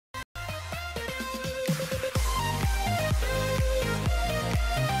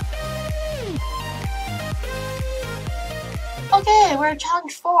Okay, we're at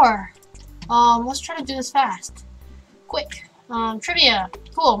challenge 4. Let's try to do this fast. Quick. Trivia.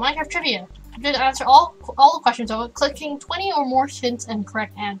 Cool, Minecraft trivia. You have to answer all the questions over clicking 20 or more hints and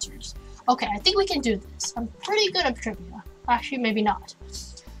correct answers. Okay, I think we can do this. I'm pretty good at trivia. Actually, maybe not.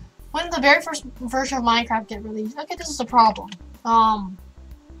 When did the very first version of Minecraft get released? Okay, this is a problem.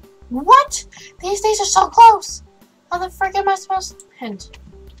 What? These days are so close! How the frick am I supposed to hint?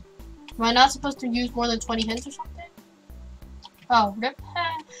 Am I not supposed to use more than 20 hints or something? Oh, rip.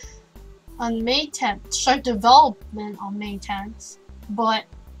 On May 10th. Start development on May 10th. But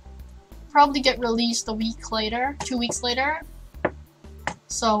probably get released a week later. 2 weeks later.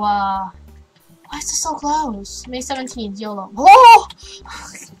 So, why is this so close? May 17th, YOLO. Oh!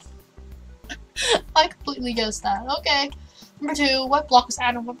 I completely guessed that. Okay. Number 2, what block was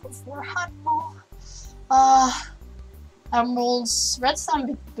added before Hotball? Emeralds,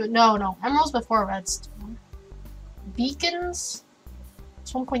 redstone, no, emeralds before redstone. Beacons,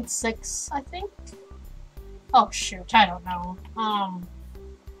 it's 1.6, I think. Oh shoot, I don't know.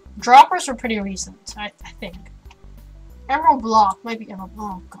 Droppers were pretty recent, I think. Emerald block, might be emerald,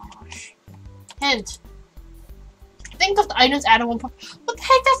 oh gosh. Hint. Think of the items added 1. What the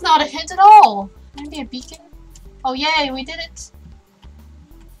heck, that's not a hint at all. Maybe a beacon? Oh yay, we did it.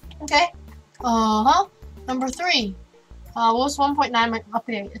 Okay. Number 3. What was 1.9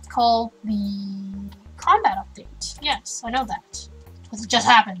 update? It's called the combat update. Yes, I know that. Because it just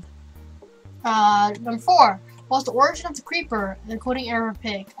happened. Number 4. What was the origin of the creeper and the coding error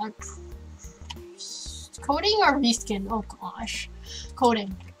pig? Coding or reskin? Oh gosh.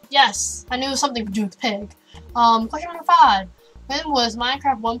 Coding. Yes, I knew something to do with pig. Question number 5. When was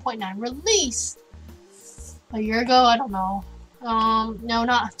Minecraft 1.9 released? A year ago? I don't know. No,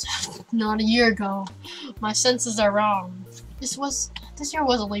 not a year ago. My senses are wrong. This year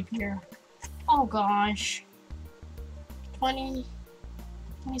was a leap year. Oh gosh.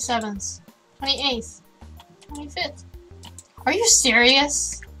 27th, 28th, 25th. Are you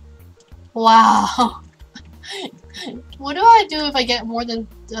serious? Wow. What do I do if I get more than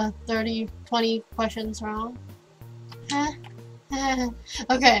 20 questions wrong?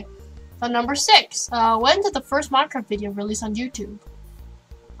 Okay. Number 6. When did the first Minecraft video release on YouTube?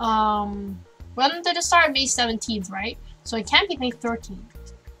 When did it start? May 17th, right? So it can't be May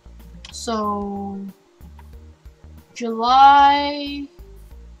 13th. So July.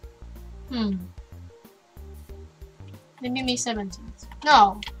 Maybe May 17th.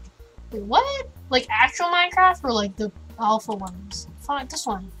 No. Wait, what? Like actual Minecraft or like the alpha ones? Fine, this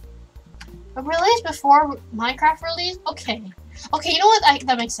one. It released before Minecraft release? Okay. Okay, you know what?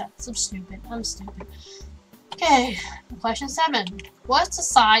 That makes sense. I'm stupid. Okay, question 7. What's the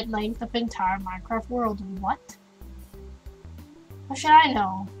side length of the entire Minecraft world? What? What should I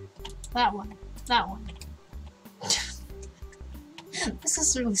know? That one. This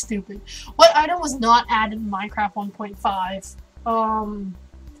is really stupid. What item was not added in Minecraft 1.5?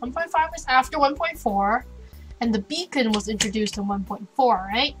 1.5 was after 1.4, and the beacon was introduced in 1.4,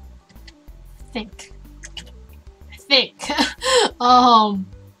 right? I think.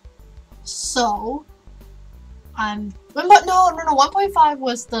 So, but no, 1.5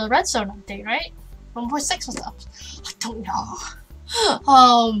 was the redstone update, right? 1.6 was the update. I don't know.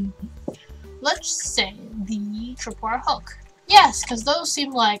 Let's say the tripwire hook. Yes, because those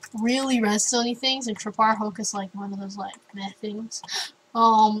seem like really redstone-y things, and tripwire hook is like one of those like meh things.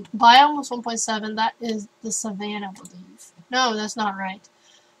 Biome was 1.7, that is the savannah, I believe. No, that's not right.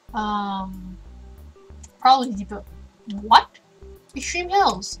 Probably deeper. What? Extreme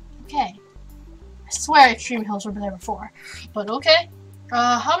Hills. Okay. I swear Extreme Hills were there before. But okay.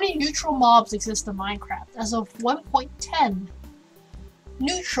 How many neutral mobs exist in Minecraft? As of 1.10.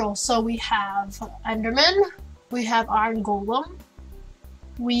 Neutral, so we have Enderman, we have Iron Golem,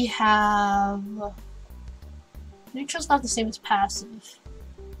 we have... Neutral's not the same as passive.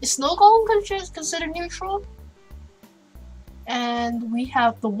 Is Snow Golem considered neutral? And we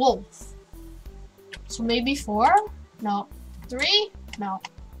have the Wolf. So maybe 4? No. 3? No.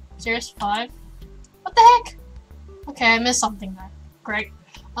 Serious? 5? What the heck? Okay, I missed something there. Great.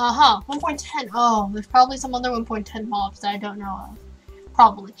 1.10. Oh, there's probably some other 1.10 mobs that I don't know of.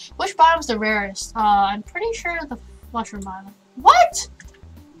 Probably. Which biome's the rarest? I'm pretty sure the mushroom biome. What?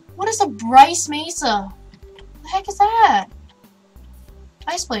 What is a Bryce Mesa? What the heck is that?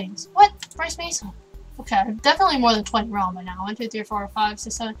 Ice Plains. What? Bryce Mesa. Okay, definitely more than 20 wrong by now. 1, 2, 3, 4, 5,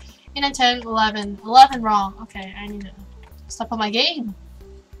 6, 7, 8, 9, 10, 11. 11 wrong. Okay, I need to step up my game.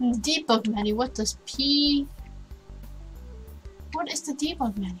 In the debug menu, what does P... What is the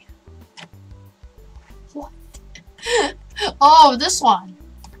debug menu? What? Oh, this one.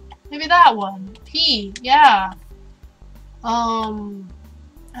 Maybe that one. P, yeah. I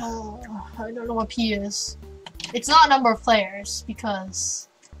don't know what P is. It's not number of players because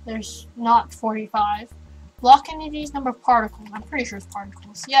there's not 45. Block entities, number of particles. I'm pretty sure it's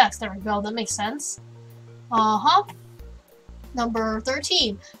particles. Yes, there we go. That makes sense. Number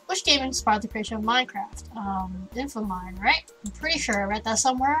 13. Which game inspired the creation of Minecraft? Infomine, right? I'm pretty sure I read that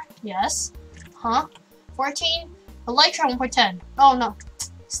somewhere. Yes. 14. Elytra 1.10. Oh no.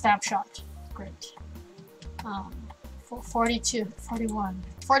 Snapshot. Great. 42. 41.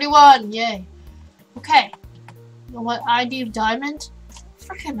 41! Yay. Okay. What ID of diamond?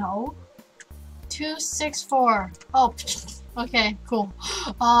 Freaking no. 264. Oh, okay, cool.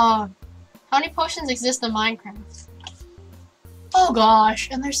 How many potions exist in Minecraft? Oh gosh,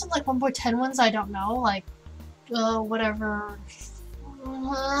 and there's some like 1.10 ones I don't know, like, whatever.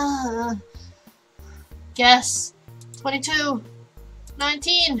 Guess. 22.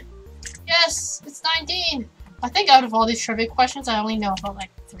 19. Yes, it's 19. I think out of all these trivia questions, I only know about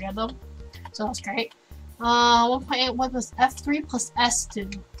like 3 of them. So that's great. 1.8, what was F3 plus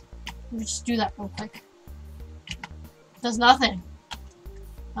S2? Let me just do that real quick. Does nothing.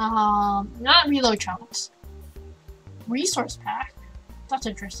 Not reload chunks. Resource pack. That's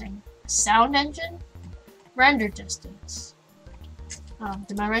interesting. Sound engine. Render distance.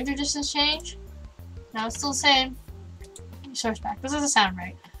 Did my render distance change? No, it's still the same. Resource pack. This doesn't sound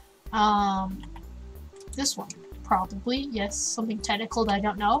right. This one. Probably. Yes, something technical that I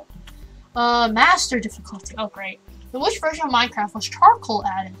don't know. Master difficulty. Oh, great. In which version of Minecraft was charcoal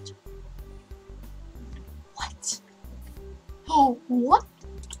added? What? Oh, what?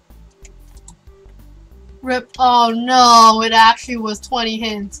 Rip. Oh no, it actually was 20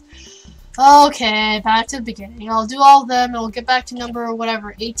 hints. Okay, back to the beginning. I'll do all of them and we'll get back to number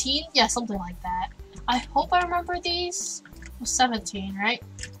whatever, 18? Yeah, something like that. I hope I remember these. It was 17, right?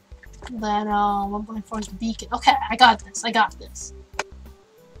 Then 1.4 is the beacon. Okay, I got this. I got this.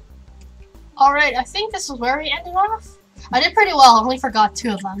 Alright, I think this is where we ended off. I did pretty well. I only forgot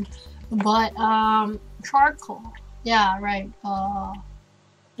 2 of them. But, charcoal. Yeah, right.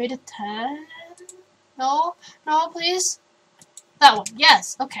 Beta 10? No? No, please? That one.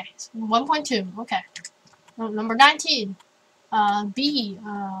 Yes. Okay. 1.2. Okay. Number 19. B.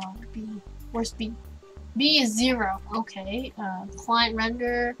 B. Where's B? B is 0. Okay. Client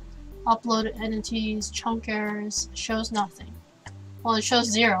render. Uploaded entities. Chunk errors. Shows nothing. Well, it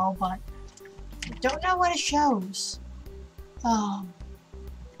shows 0, but I don't know what it shows. No,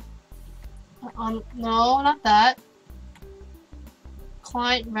 not that.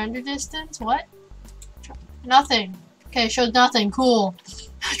 Client render distance? What? Nothing. Okay, it showed nothing. Cool.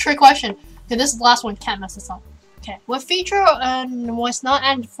 Trick question. Okay, this is the last one. Can't mess this up. Okay, what feature was not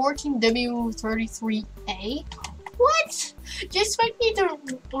added 14W33A? What? Do you expect me to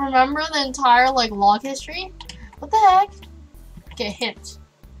remember the entire like log history? What the heck? Okay, hint.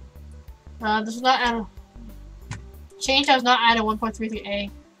 This was not added. Change that was not added 1.33A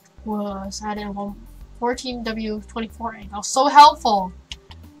was added 14W24A. That was so helpful.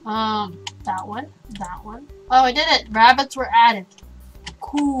 That one. Oh, I did it. Rabbits were added.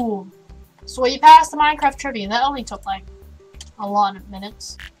 Cool. So you passed the Minecraft trivia. That only took like a lot of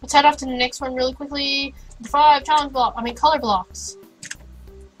minutes. Let's head off to the next one really quickly. The 5 challenge block. I mean color blocks.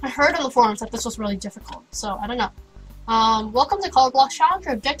 I heard on the forums that this was really difficult, so I don't know. Welcome to Color Block Challenge.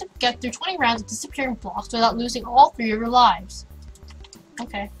 Your objective: get through 20 rounds of disappearing blocks without losing all 3 of your lives.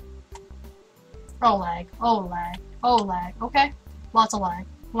 Okay. Oh lag. Oh lag. Oh lag. Okay. Lots of lag.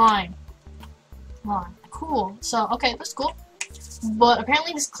 Line. Cool. So, okay, that's cool. But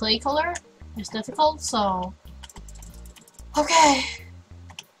apparently this clay color is difficult, so... Okay.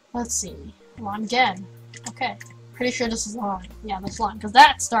 Let's see. Lime again. Okay. Pretty sure this is lime. Yeah, that's lime, because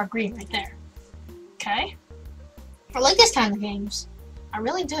that's dark green right there. Okay. I like this kind of games. I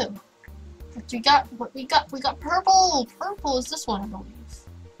really do. But we got purple! Purple is this one, I believe.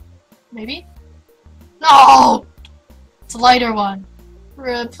 Maybe? No! It's a lighter one.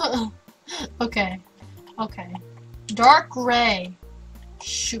 Rip. Okay. Dark gray.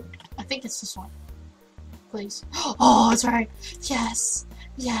 Shoot. I think it's this one. Please. Oh, that's right. Yes.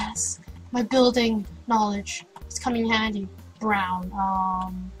 My building knowledge is coming in handy. Brown.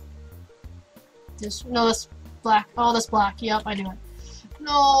 That's black. Oh, that's black. Yep, I knew it.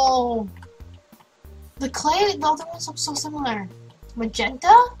 No. The clay, the other ones look so similar.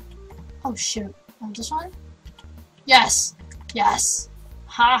 Magenta? Oh, shoot. This one? Yes.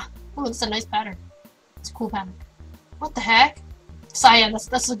 Ha. Oh, that's a nice pattern. It's a cool pattern. What the heck? Cyan,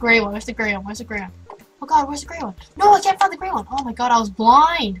 that's the gray one. Where's the gray one? Oh god, where's the gray one? No, I can't find the gray one. Oh my god, I was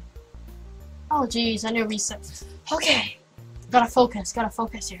blind. Oh jeez, I need to reset. Okay. Gotta focus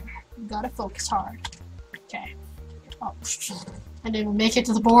here. Gotta focus hard. Okay. Oh, I didn't even make it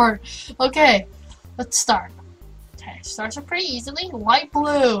to the board. Okay, let's start. Okay, starts are pretty easily. Light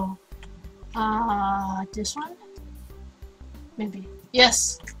blue. This one? Maybe.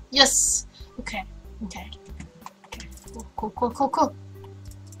 Yes. Yes. Okay. Okay. Okay. Cool. Cool.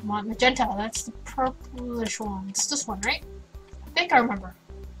 I want magenta. That's the purplish one. It's this one, right? I think I remember.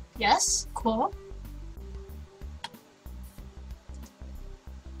 Yes. Cool.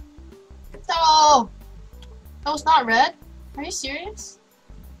 No! That was not red? Are you serious?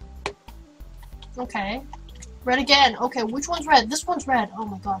 Okay. Red again. Okay, which one's red? This one's red. Oh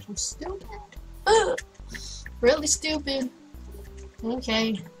my gosh, I'm stupid. Ugh. Really stupid.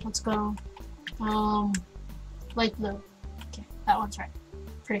 Okay, let's go. Light blue. Okay, that one's right.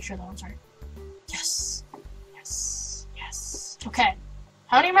 Pretty sure that one's right. Yes. Yes. Yes. Okay.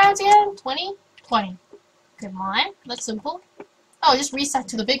 How many rounds again? 20? 20. Okay, mine. That's simple. Oh, just reset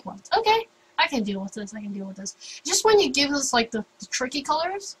to the big ones. Okay. I can deal with this. Just when you give us like the tricky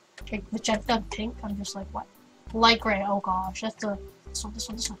colors, like magenta and pink, I'm just like, what? Light gray. Oh gosh, that's this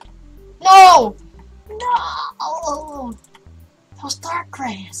one. No! No! That was dark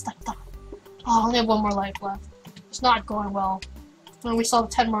gray. Oh, I only have one more life left. It's not going well. When we still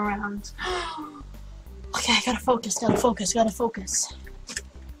have 10 more rounds. Okay, gotta focus.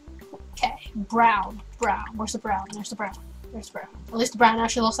 Okay, brown. Where's the brown? There's the brown. At least the brown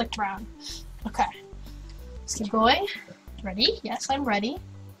actually looks like brown. Okay. Let's keep going. Ready? Yes, I'm ready.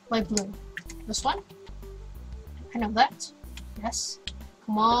 Light blue. This one? I know that. Yes.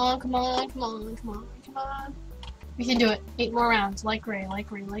 Come on. We can do it. 8 more rounds. Light gray.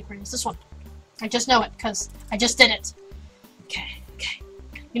 It's this one. I just know it, because I just did it. Okay.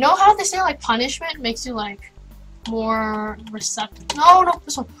 You know how they say, like, punishment makes you, like, more receptive? No,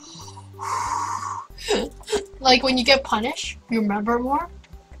 this one. Like, when you get punished, you remember more.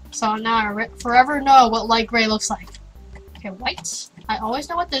 So now I forever know what light gray looks like. Okay, white. I always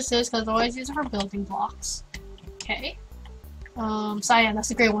know what this is, because I always use it for building blocks. Okay. Cyan, that's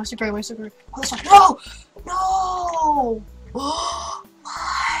the gray one. Oh, this one. No!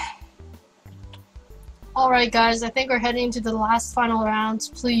 Why? Alright, guys, I think we're heading to the last final rounds.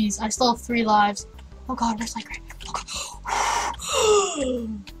 Please, I still have 3 lives. Oh god, where's light gray? Oh god.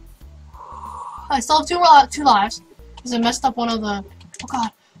 I still have 2 lives. Because I messed up one of the... Oh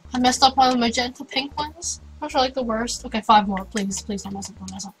god. I messed up one of the magenta pink ones. Those are like the worst. Okay, 5 more. Please don't mess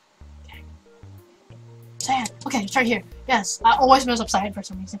up. Okay. Cyan. Okay, it's right here. Yes, I always mess up cyan for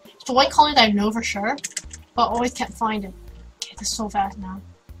some reason. It's the one color that I know for sure, but always can't find it. Okay, this is so fast now.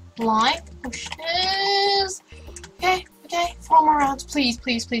 Lime. Bushes. Okay. 4 more rounds. Please.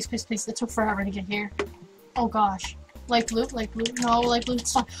 It took forever to get here. Oh gosh. Light blue. No, light blue.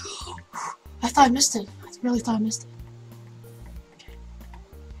 It's fine. I thought I missed it. I really thought I missed it. Okay.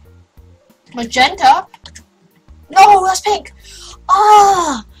 Magenta? No, that's pink!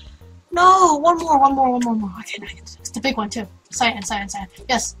 Ah! No! One more. Okay, it's the big one too. Cyan.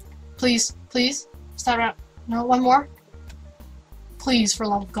 Yes. Please. Start out. No, one more. Please, for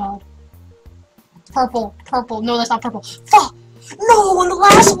love of God. Purple. No, that's not purple. Fuck! No, on the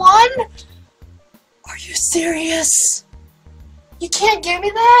last one? Are you serious? You can't give me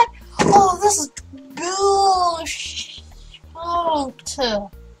that? Oh, this is bullshit.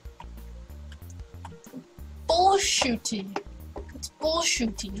 Bullshooty. It's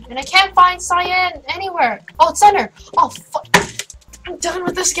bullshooty. And I can't find cyan anywhere. Oh, it's center. Oh, fuck. I'm done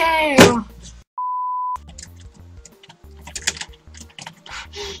with this game.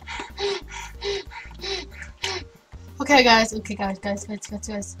 Okay, guys.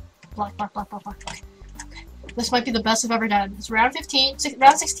 Black. Okay. This might be the best I've ever done. It's round 15,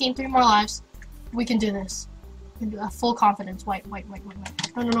 round 16, 3 more lives. We can do this. We can do full confidence. White.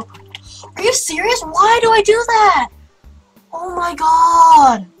 No. Are you serious? Why do I do that? Oh my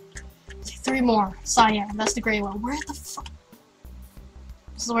god. Okay, 3 more. Cyan. That's the gray one. Where the fuck?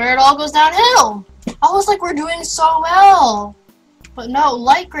 This is where it all goes downhill. I was like, we're doing so well. But no,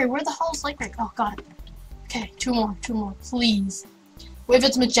 light gray. Where the hell is light gray? Oh god. Okay, 2 more, please. If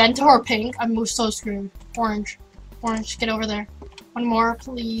it's magenta or pink, I'm so screwed. Orange, get over there. 1 more,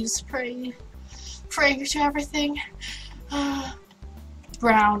 please. Pray to everything.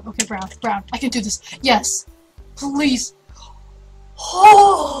 Brown. Okay, brown. I can do this. Yes, please.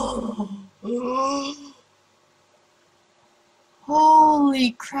 Oh.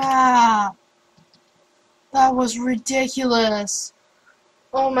 Holy crap. That was ridiculous.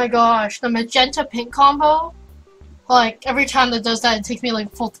 Oh my gosh, the magenta pink combo. Like, every time that does that, it takes me like a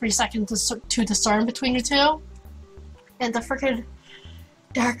full 3 seconds to discern between the two. And the freaking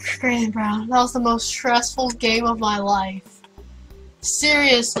dark gray and brown. That was the most stressful game of my life.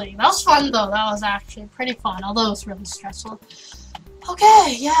 Seriously, that was fun though. That was actually pretty fun, although it was really stressful.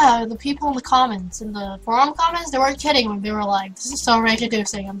 Okay, yeah, the people in the comments, in the forum comments, they weren't kidding when they were like, "This is so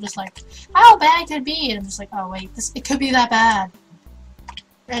rage-inducing." I'm just like, how bad could it be? And I'm just like, oh wait, it could be that bad.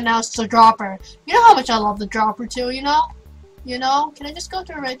 And now it's the dropper. You know how much I love the dropper too, you know? You know? Can I just go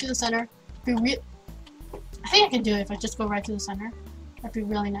right through the center? I think I can do it if I just go right through the center. That'd be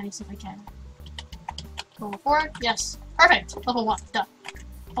really nice if I can. Go forward. Yes. Perfect. Level 1. Done.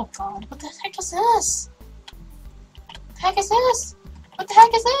 Oh god. What the heck is this? What the heck is this? What the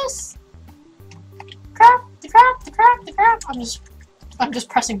heck is this? Crap. The crap. The crap. The crap. I'm just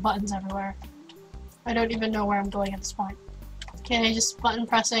pressing buttons everywhere. I don't even know where I'm going at this point. Okay, just button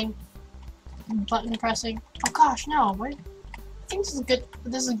pressing. Button pressing. Oh gosh, no. Wait. I think this is good.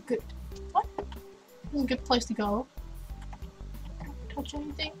 This is a good. What? This is a good place to go. Don't touch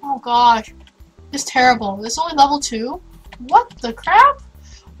anything. Oh gosh. This is terrible. This is only level 2? What the crap?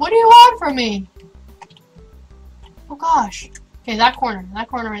 What do you want from me? Oh gosh. Okay, that corner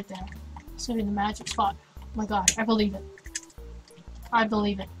right there. It's gonna be the magic spot. Oh my gosh, I believe it. I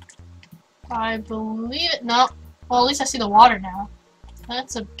believe it. I believe it. No. Well, at least I see the water now.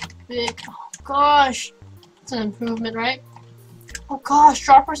 That's a big... Oh gosh. That's an improvement, right? Oh gosh,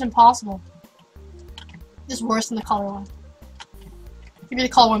 dropper's impossible. This is worse than the color one. Give me the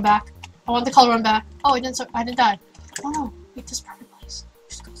color one back. I want the color one back. Oh, I didn't die. Oh no. Wait, this is perfect place.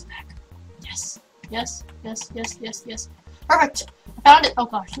 Just goes back. Yes. Yes. Yes. Yes. Yes. Yes. Perfect. I found it. Oh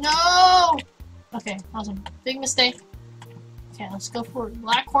gosh. No. Okay, that was a big mistake. Okay, let's go for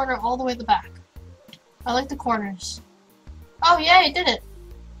black corner all the way to the back. I like the corners. Oh yay, I did it.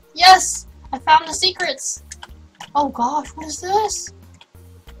 Yes. I found the secrets. Oh gosh, what is this?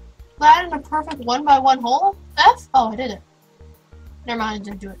 That in a perfect 1x1 hole? F? Oh, I did it. Never mind, I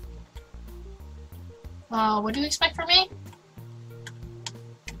didn't do it. What do you expect from me?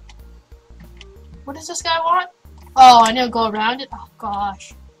 What does this guy want? Oh, I need to go around it? Oh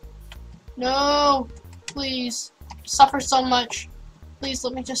gosh. No! Please. Suffer so much. Please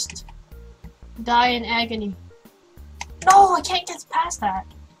let me just die in agony. No, I can't get past that.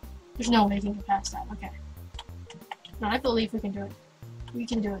 There's no way I can get past that. Okay. No, I believe we can do it. We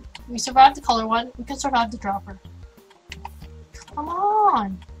can do it. We survived the color one. We can survive the dropper. Come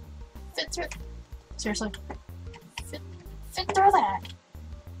on! Fit through. Seriously. Fit through that.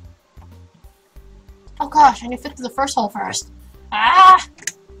 Oh gosh, I need to fit through the first hole first. Ah!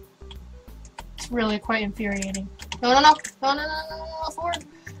 It's really quite infuriating. No, no, no. No, no, no, no, no, forward.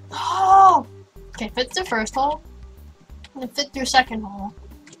 No! Okay, fit through first hole. And then fit through second hole.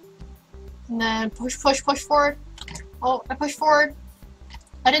 And then push, push, push forward. Oh, I pushed forward.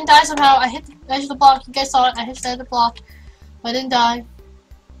 I didn't die somehow. I hit the edge of the block. You guys saw it. I hit the edge of the block. I didn't die.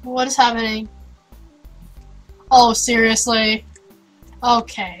 What is happening? Oh, seriously?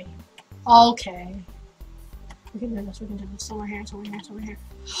 Okay. Okay. We can do this. We can do this. Somewhere here, somewhere here, somewhere here.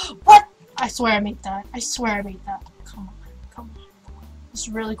 What? I swear I made that. I swear I made that. Come on. Come on. Come on. This is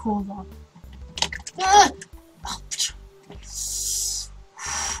really cool, though. Ah! Oh.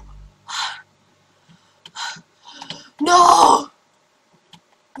 No!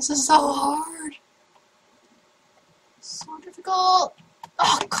 This is so hard. So difficult.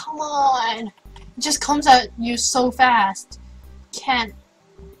 Oh, come on. It just comes at you so fast. Can't.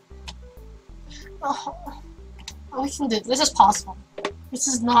 Oh, we can do this. Is possible. This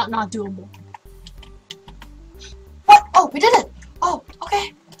is not doable. What? Oh, we did it. Oh,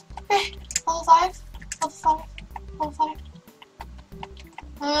 okay. Okay. Level 5. Level 5. Level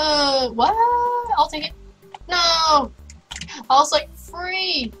 5. What? I'll take it. No! I was like,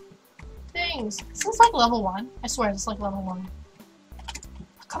 free things. This is like level 1. I swear, this is like level 1.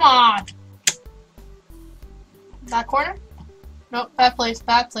 Come on! That corner? Nope, bad place,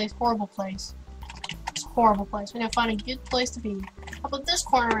 horrible place. It's a horrible place. We need to find a good place to be. How about this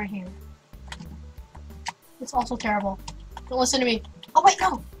corner right here? It's also terrible. Don't listen to me. Oh wait,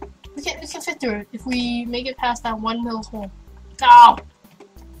 no! We can fit through it if we make it past that one little hole. No!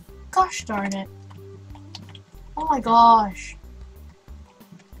 Gosh darn it. Oh my gosh.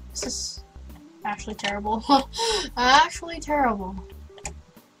 This is actually terrible. Actually terrible.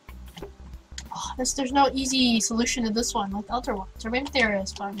 Oh, there's no easy solution to this one like the other ones. Or maybe there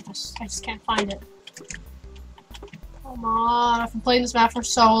is, but I just can't find it. Come on, I've been playing this map for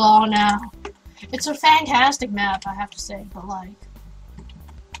so long now. It's a fantastic map, I have to say, but like,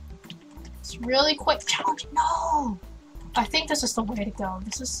 it's really quite challenging. No! I think this is the way to go.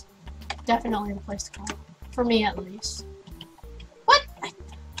 This is definitely the place to go. For me, at least. What?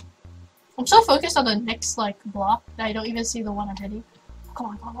 I'm so focused on the next, like, block that I don't even see the one I'm hitting. Oh, come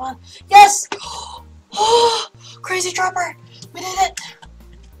on, come on, come on. Yes! Crazy dropper! We did it!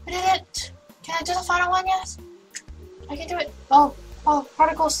 We did it! Can I do the final one? Yes? I can do it. Oh,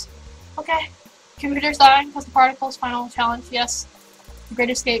 particles. Okay. Computer's dying because the particles final challenge. Yes. The Great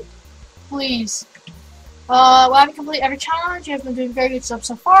Escape. Please. Well, having completed every challenge, you have been doing very good stuff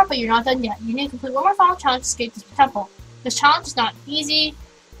so far, but you're not done yet. You need to complete one more final challenge to escape this temple. This challenge is not easy.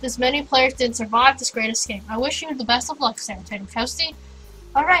 This many players didn't survive this Great Escape. I wish you the best of luck, SarahTeddyToasty.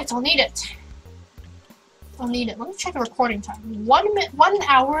 Alright, I'll need it. I'll need it. Let me check the recording time. 1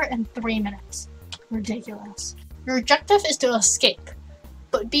 hour and 3 minutes. Ridiculous. Your objective is to escape.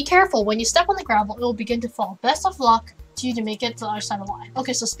 But be careful, when you step on the gravel, it will begin to fall. Best of luck to you to make it to the other side of the line.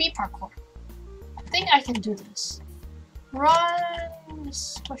 Okay, so speed parkour. I think I can do this. Run!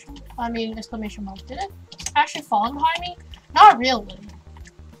 Exclamation mark. Did it actually fall behind me? Not really.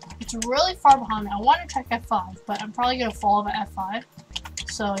 It's really far behind me. I want to check F5, but I'm probably going to fall over F5.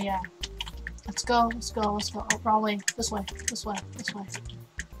 So, yeah. Let's go. Oh, probably this way.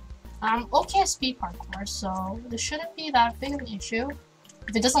 I'm okay at speed parkour, so this shouldn't be that big of an issue.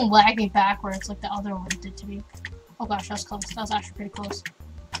 If it doesn't lag me backwards like the other one did to me. Oh gosh, that was close. That was actually pretty close.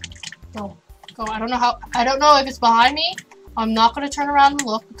 Go. I don't know if it's behind me. I'm not gonna turn around and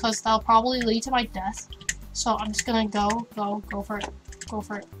look because that'll probably lead to my death. So I'm just gonna go for it. Go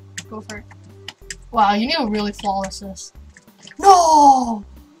for it. Wow, you need to really flawless this. No!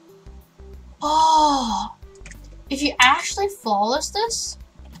 Oh! If you actually flawless this,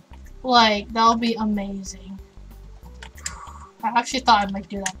 like, that'll be amazing. I actually thought I might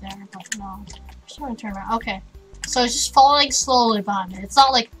do that there, but no. I'm just gonna turn around. Okay. So it's just falling slowly behind me. It's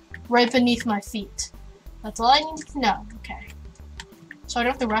not like right beneath my feet. That's all I need to know. Okay. So I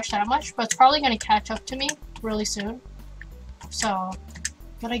don't have to rush that much, but it's probably gonna catch up to me really soon. So,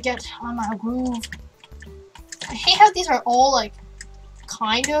 gotta get on my groove. I hate how these are all like,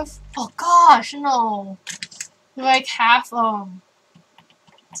 kind of. Oh gosh, no. They're like half,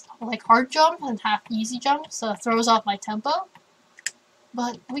 like hard jump and half easy jump, so it throws off my tempo.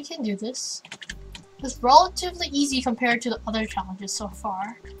 But we can do this. It's relatively easy compared to the other challenges so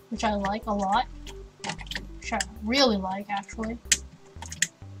far, which I like a lot. Which I really like, actually.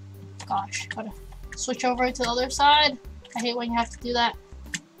 Gosh, gotta switch over to the other side. I hate when you have to do that.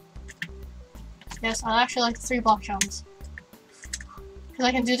 Yes, I actually like the 3-block jumps. Because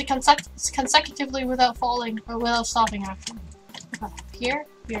I can do the consecutively without falling, or without stopping, actually. Okay.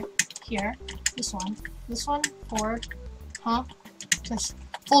 Here. This one, forward. Huh? Just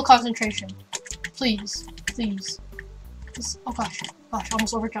full concentration. Please. Just, oh gosh,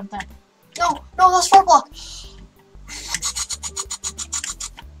 almost overjumped that. No, that's 4-block!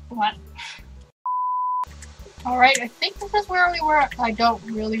 What? Alright, I think this is where we were. I don't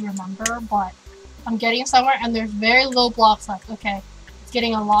really remember, but I'm getting somewhere, and there's very low blocks left. Okay, it's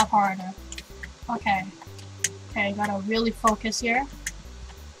getting a lot harder. Okay, gotta really focus here.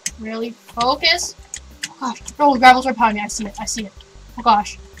 Really focus. Oh gosh, no, the gravel's right behind me. I see it. Oh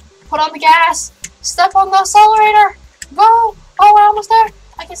gosh. Put on the gas! Step on the accelerator! Go! Oh, we're almost there!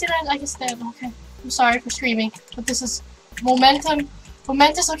 I can see that. I can stand. Okay. I'm sorry for screaming, but this is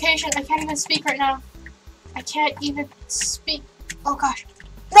momentous occasion. I can't even speak right now. I can't even speak. Oh gosh.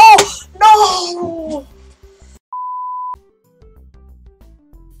 No!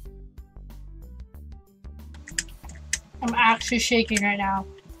 I'm actually shaking right now.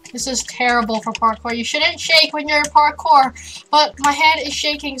 This is terrible for parkour. You shouldn't shake when you're in parkour, but my hand is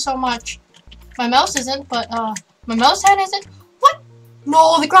shaking so much. My mouse isn't, but my mouse hand isn't. What?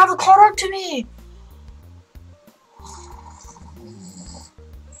 No, the gravel caught up to me.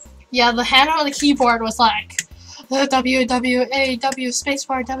 Yeah, the hand on the keyboard was like W W A W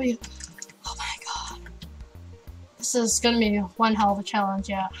spacebar W. Oh my god. This is gonna be one hell of a challenge.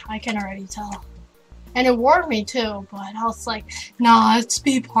 Yeah, I can already tell. And it warned me too, but I was like, nah, it's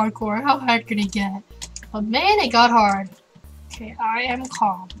speed parkour. How hard can it get? But man, it got hard. Okay, I am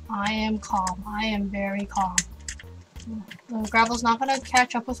calm. I am very calm. The gravel's not gonna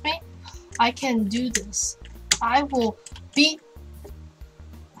catch up with me. I can do this. I will beat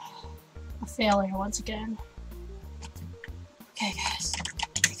a failure once again. Okay, guys. I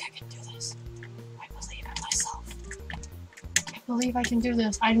think I can do this. I believe in myself. I believe I can do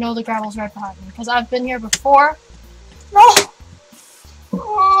this. I know the gravel's right behind me because I've been here before. No!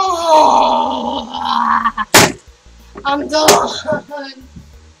 Oh, I'm done.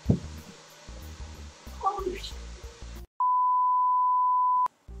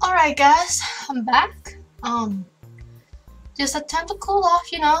 Alright guys, I'm back. Just attempt to cool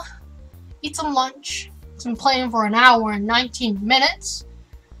off, you know, eat some lunch. I've been playing for an hour and 19 minutes.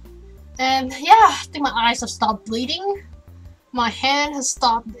 And yeah, I think my eyes have stopped bleeding. My hand has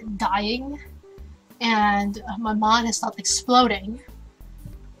stopped dying. and my mind has stopped exploding.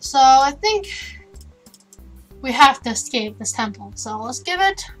 So I think we have to escape this temple. So let's give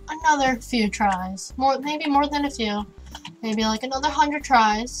it another few tries. Maybe more than a few. Maybe like another 100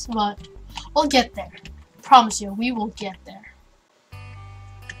 tries, but we'll get there. Promise you, we will get there.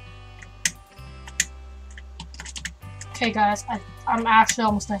 Okay guys, I'm actually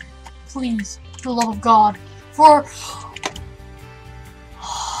almost there. Please, for the love of God.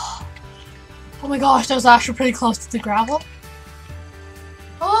 Oh my gosh, that was actually pretty close to the gravel.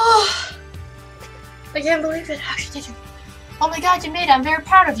 Oh, I can't believe it. Actually did it. Oh my god, you made it. I'm very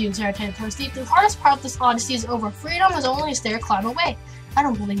proud of you, SarahTeddyToasty. The hardest part of this odyssey is over. Freedom is only a stair climb away. I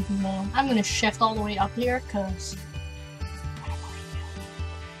don't believe you, man. I'm gonna shift all the way up here, cause I don't believe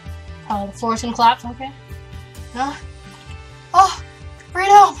you. The floor's gonna collapse, okay? Oh,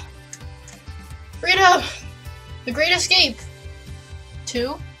 freedom! Freedom! The Great Escape!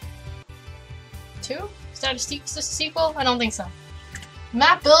 2? Is this a sequel? I don't think so.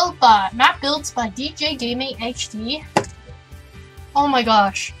 Map builds by DJ Gaming HD. Oh my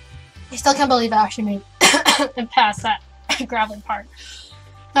gosh. I still can't believe I actually made and passed that gravel part.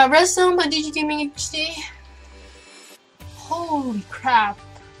 Redstone by DJ Gaming HD. Holy crap.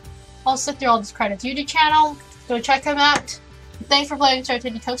 I'll sit through all this credits. YouTube channel, go check them out. Thanks for playing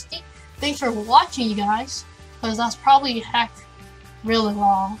SarahTeddyToasty. Thanks for watching, you guys. Because that's probably heck really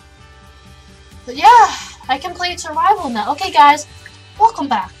long. But yeah, I can play survival now. Okay guys, welcome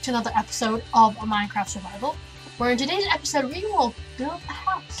back to another episode of Minecraft Survival. Where in today's episode we will build a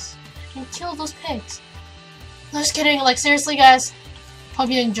house and kill those pigs. Just kidding, like seriously guys,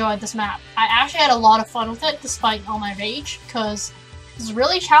 hope you enjoyed this map. I actually had a lot of fun with it despite all my rage, because it's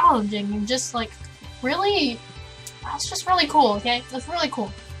really challenging and just like really, it's just really cool, okay? It's really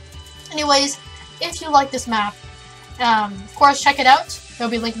cool. Anyways, if you like this map, of course check it out. There'll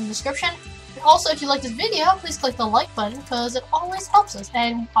be a link in the description. Also, if you like this video, please click the like button because it always helps us,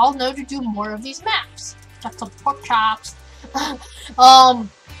 and I'll know to do more of these maps. Chop some pork chops.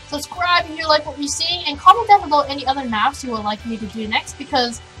 Subscribe if you like what you're seeing, and comment down below any other maps you would like me to do next,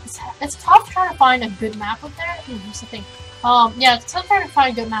 because it's tough trying to find a good map up there. Here's the thing. Yeah, it's tough trying to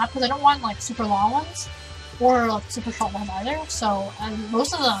find a good map because I don't want like super long ones or like super short ones either. So, and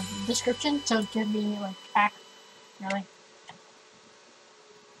most of the description to give me like back. Really.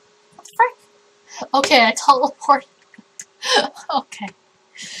 What the frick? Okay, I teleport. Okay.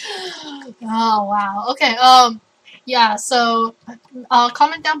 Oh wow. Okay. Yeah. So,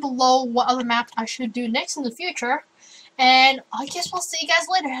 comment down below what other maps I should do next in the future, and I guess we'll see you guys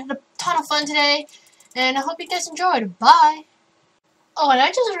later. I had a ton of fun today, and I hope you guys enjoyed. Bye. Oh, and I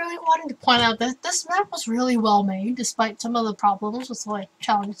just really wanted to point out that this map was really well made, despite some of the problems with like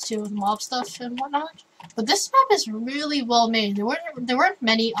challenge 2 and mob stuff and whatnot. But this map is really well made. There weren't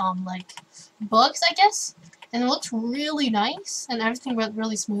many like bugs, I guess, and it looks really nice, and everything went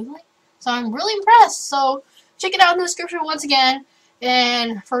really smoothly. So I'm really impressed. So check it out in the description once again,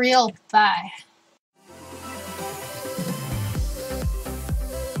 and for real, bye.